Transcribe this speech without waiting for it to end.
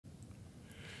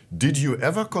Did you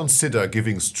ever consider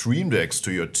giving stream decks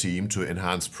to your team to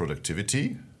enhance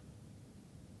productivity?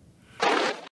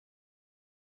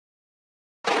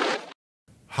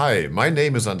 Hi, my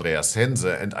name is Andreas Hense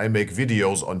and I make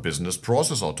videos on business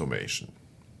process automation.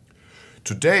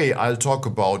 Today I'll talk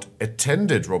about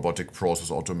attended robotic process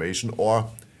automation, or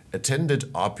attended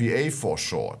RPA for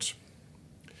short.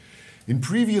 In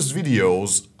previous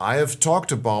videos, I have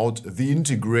talked about the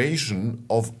integration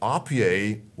of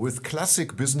RPA with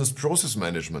classic business process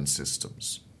management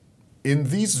systems. In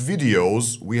these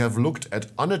videos, we have looked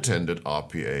at unattended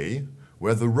RPA,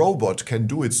 where the robot can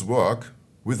do its work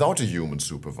without a human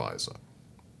supervisor.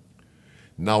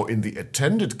 Now, in the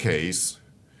attended case,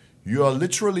 you are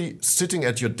literally sitting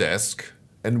at your desk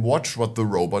and watch what the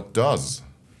robot does.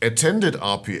 Attended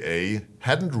RPA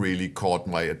hadn't really caught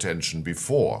my attention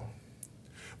before.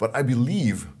 But I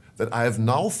believe that I have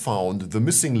now found the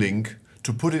missing link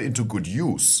to put it into good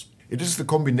use. It is the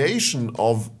combination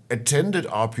of attended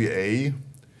RPA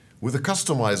with a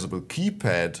customizable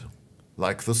keypad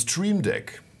like the Stream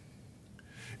Deck.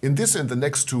 In this and the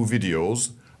next two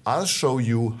videos, I'll show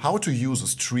you how to use a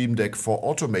Stream Deck for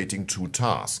automating two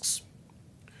tasks.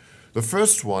 The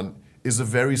first one is a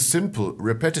very simple,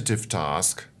 repetitive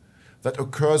task that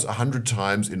occurs 100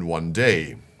 times in one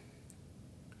day.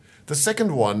 The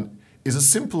second one is a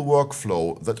simple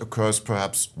workflow that occurs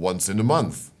perhaps once in a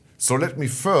month. So let me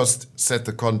first set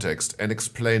the context and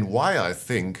explain why I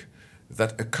think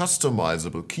that a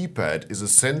customizable keypad is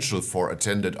essential for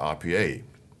attended RPA.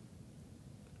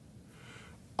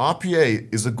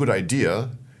 RPA is a good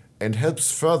idea and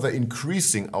helps further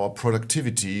increasing our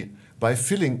productivity by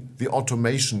filling the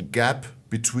automation gap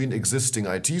between existing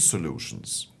IT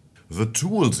solutions. The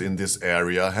tools in this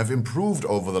area have improved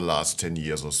over the last 10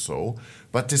 years or so,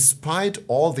 but despite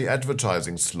all the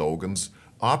advertising slogans,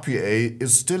 RPA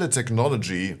is still a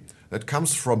technology that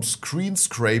comes from screen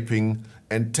scraping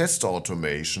and test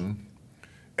automation,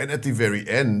 and at the very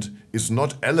end is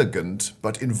not elegant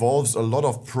but involves a lot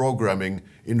of programming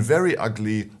in very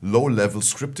ugly, low-level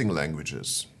scripting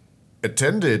languages.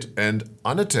 Attended and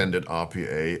unattended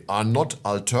RPA are not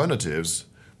alternatives,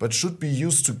 but should be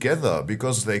used together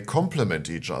because they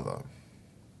complement each other.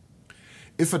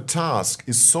 If a task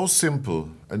is so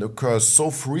simple and occurs so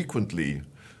frequently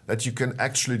that you can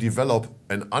actually develop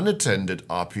an unattended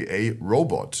RPA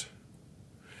robot,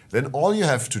 then all you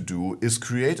have to do is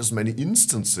create as many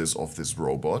instances of this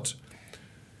robot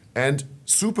and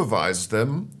supervise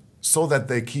them so that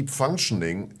they keep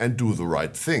functioning and do the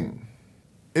right thing.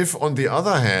 If, on the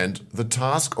other hand, the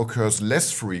task occurs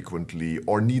less frequently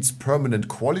or needs permanent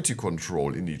quality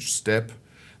control in each step,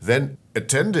 then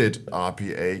attended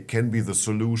RPA can be the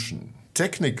solution.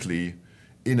 Technically,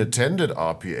 in attended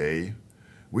RPA,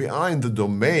 we are in the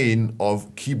domain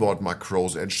of keyboard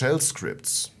macros and shell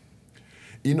scripts.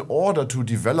 In order to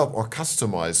develop or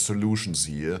customize solutions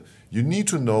here, you need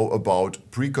to know about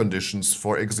preconditions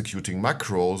for executing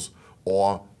macros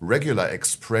or regular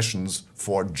expressions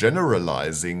for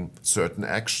generalizing certain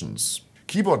actions.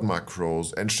 Keyboard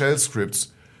macros and shell scripts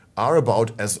are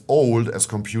about as old as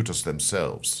computers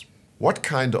themselves. What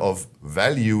kind of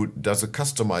value does a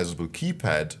customizable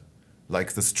keypad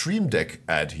like the Stream Deck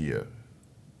add here?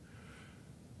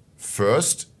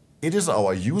 First, it is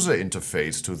our user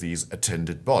interface to these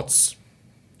attended bots.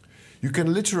 You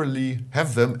can literally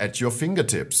have them at your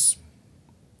fingertips.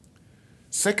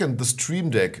 Second, the Stream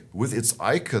Deck with its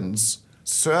icons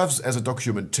serves as a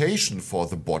documentation for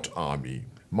the bot army.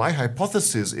 My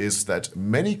hypothesis is that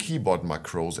many keyboard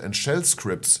macros and shell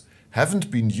scripts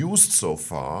haven't been used so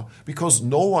far because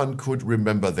no one could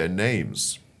remember their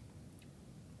names.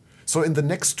 So in the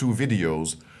next two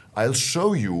videos, I'll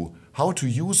show you how to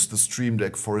use the Stream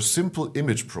Deck for a simple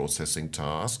image processing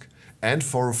task and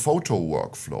for a photo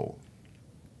workflow.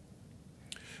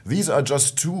 These are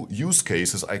just two use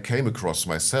cases I came across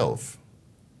myself.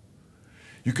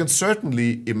 You can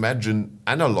certainly imagine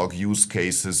analog use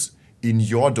cases in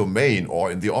your domain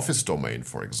or in the office domain,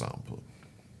 for example.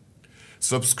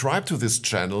 Subscribe to this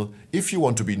channel if you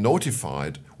want to be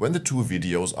notified when the two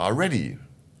videos are ready.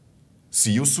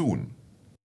 See you soon.